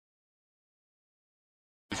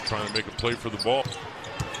trying to make a play for the ball.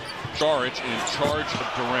 Saric in charge of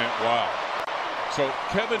Durant. Wow. So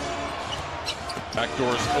Kevin,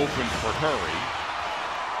 backdoors open for Curry.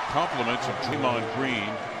 Compliments of Draymond Green.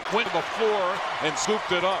 Went to the floor and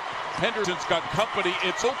scooped it up. Henderson's got company.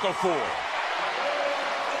 It's Okafor.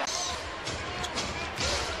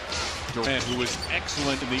 Durant, who is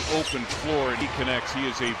excellent in the open floor, and he connects. He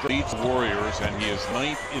is a leads Warriors, and he is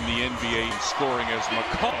 9th in the NBA in scoring as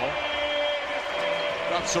McConnell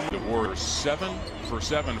got some. The Warriors 7 for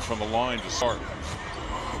 7 from the line to start.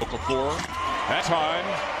 Okafor, that time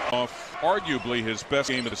off arguably his best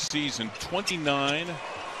game of the season, 29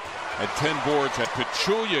 and 10 boards. At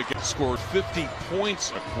Pachulia scored 50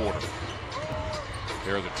 points a quarter.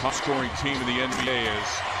 They're the top scoring team in the NBA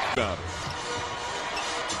as about it.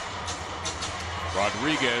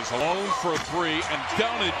 Rodriguez alone for a 3, and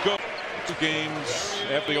down it goes. 2 games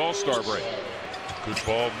after the All-Star break. Good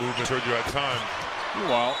ball movement. Heard you at time.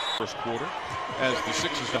 Meanwhile, first quarter, as the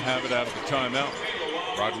Sixers to have it out of the timeout.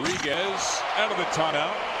 Rodriguez out of the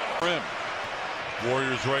timeout. Rim.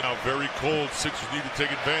 Warriors right now very cold. Sixers need to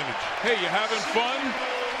take advantage. Hey, you having fun?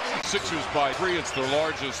 Sixers by 3. It's their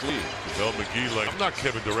largest lead. Tell McGee, like, I'm not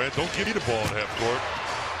Kevin Durant. Don't give me the ball in half court.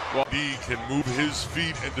 Well, he can move his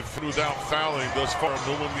feet and defend without fouling. Thus far,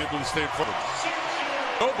 no one able to stay in front of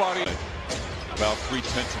him. Nobody. About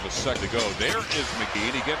 3/10 of a second to go. There is McGee,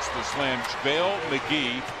 and he gets the slam. JaVale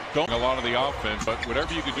McGee don't a lot of the offense, but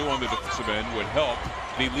whatever you can do on the defensive end would help.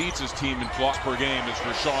 He leads his team in blocks per game as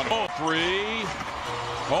Richaun Holmes. 3.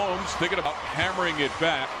 Holmes thinking about hammering it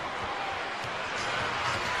back.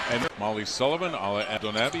 And Molly Sullivan, Ala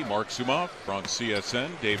Abdelnaby, Mark Sumoff on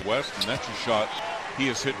CSN, Dave West, and that's a shot he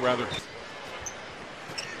has hit rather.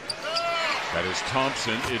 That is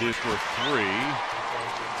Thompson. It is for 3.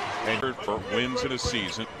 And for wins in a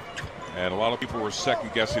season. And a lot of people were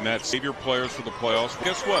second guessing that. Save your players for the playoffs.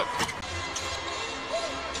 Guess what?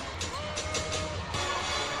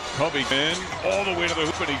 Covington all the way to the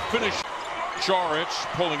hoop, and he finished. Saric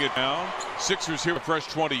pulling it down. Sixers here with fresh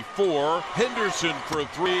 24. Henderson for a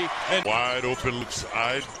 3. And wide open looks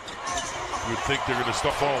eyed. You would think they're going to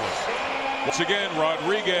stop falling. Once again,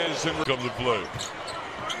 Rodriguez and come to play.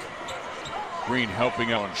 Green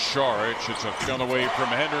helping out on Saric. It's a gun away from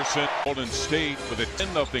Henderson. Golden State with a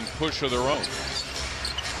 10-0 push of their own.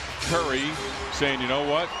 Curry saying, you know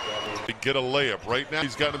what? They get a layup. Right now,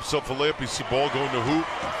 he's got himself a layup. He sees the ball going to hoop.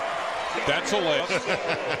 That's a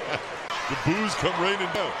layup. The boos come raining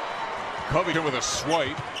down. Covington with a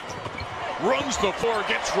swipe. Runs the floor,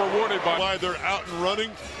 gets rewarded by. Why they're out and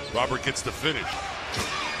running. Robert gets the finish.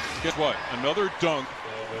 Guess what? Another dunk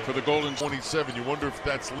for the Golden 27. You wonder if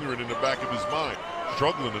that's lingering in the back of his mind.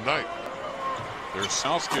 Struggling tonight. There's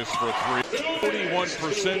Stauskas for a 3.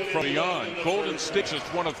 41% from beyond. Golden State just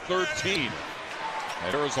 1 of 13.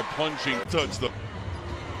 And there is a plunging touch though.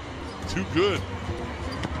 Too good.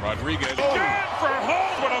 Rodriguez. Oh. Good for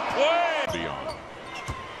home. What a play. Beyond.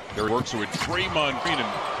 There works with Draymond Green,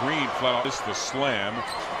 and Green flat out missed the slam.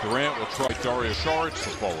 Durant will try Dario Saric for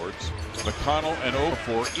forwards. McConnell and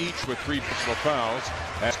Okafor each with 3 personal fouls.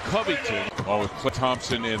 As Covington, with Klay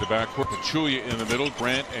Thompson in the backcourt, Pachulia in the middle,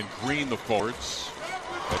 Grant and Green the forwards.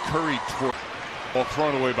 The Curry ball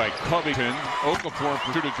thrown away by Covington. Okafor in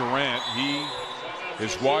pursuit of Durant. He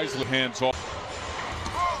is wisely hands off.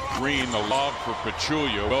 Green, the lob for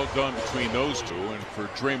Pachulia. Well done between those two, and for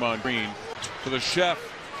Draymond Green. For the chef,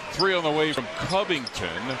 3 on the way from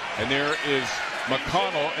Covington, and there is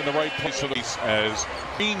McConnell in the right place for the as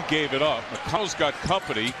Green gave it up. McConnell's got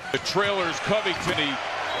company. The trailer's Covington. He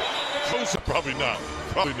throws it. Probably not.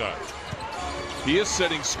 Probably not. He is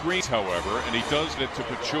setting screens, however, and he does it to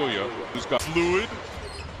Pachulia, who's got fluid,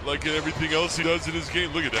 like in everything else he does in his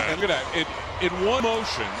game. Look at that. And look at that. In one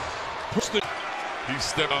motion, puts the. He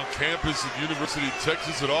stepped on campus at University of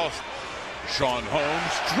Texas at Austin. Sean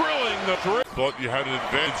Holmes drilling the 3. Thought you had an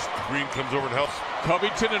advantage. Green comes over and helps.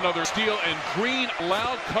 Covington another steal, and Green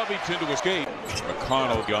allowed Covington to escape.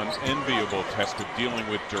 McConnell the unenviable test of dealing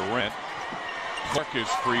with Durant. Clark is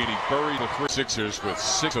free, and he buried the 3. Sixers with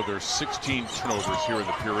 6 of their 16 turnovers here in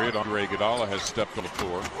the period. Andre Iguodala has stepped on the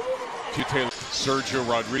floor. Taylor, Sergio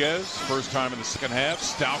Rodriguez, first time in the second half.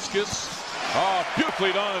 Stauskas.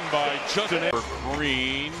 Beautifully done by Justin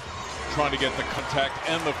Green. Trying to get the contact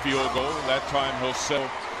and the field goal. That time he'll settle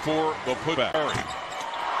for the putback.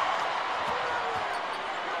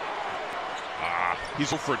 He's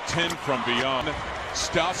 0 for 10 from beyond.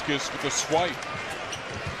 Stauskas with the swipe.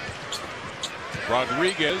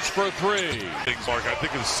 Rodriguez for 3. Mark, I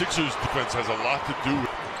think the Sixers defense has a lot to do with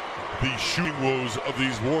the shooting woes of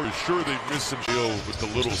these Warriors. Sure, they've missed some deal with the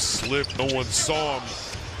little slip. No one saw him.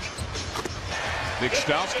 Nick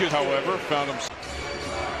Stauskas, however, found him.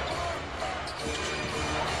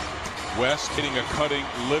 West hitting a cutting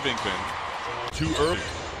Livingston. Too early.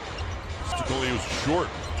 He was short.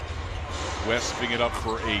 West picking it up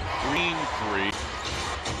for a Green three.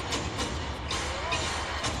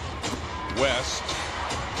 West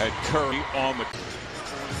had Curry on the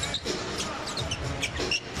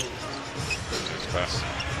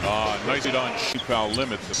Pass. nicely done. Foul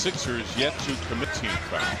limit. The Sixers yet to commit team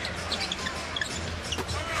foul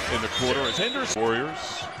in the quarter as Henderson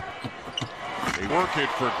Warriors. They work it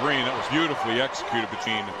for Green. That was beautifully executed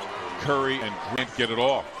between Curry and Grant. Get it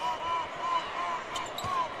off.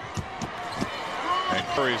 And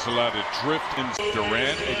Curry is allowed to drift in.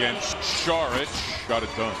 Durant against Saric. Got it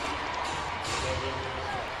done.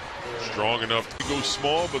 Strong enough to go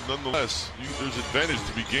small, but nonetheless, there's advantage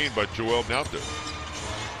to be gained by Joel out there.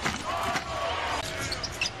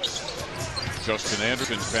 Justin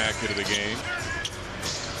Anderson back into the game.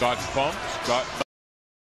 Got bumped. Got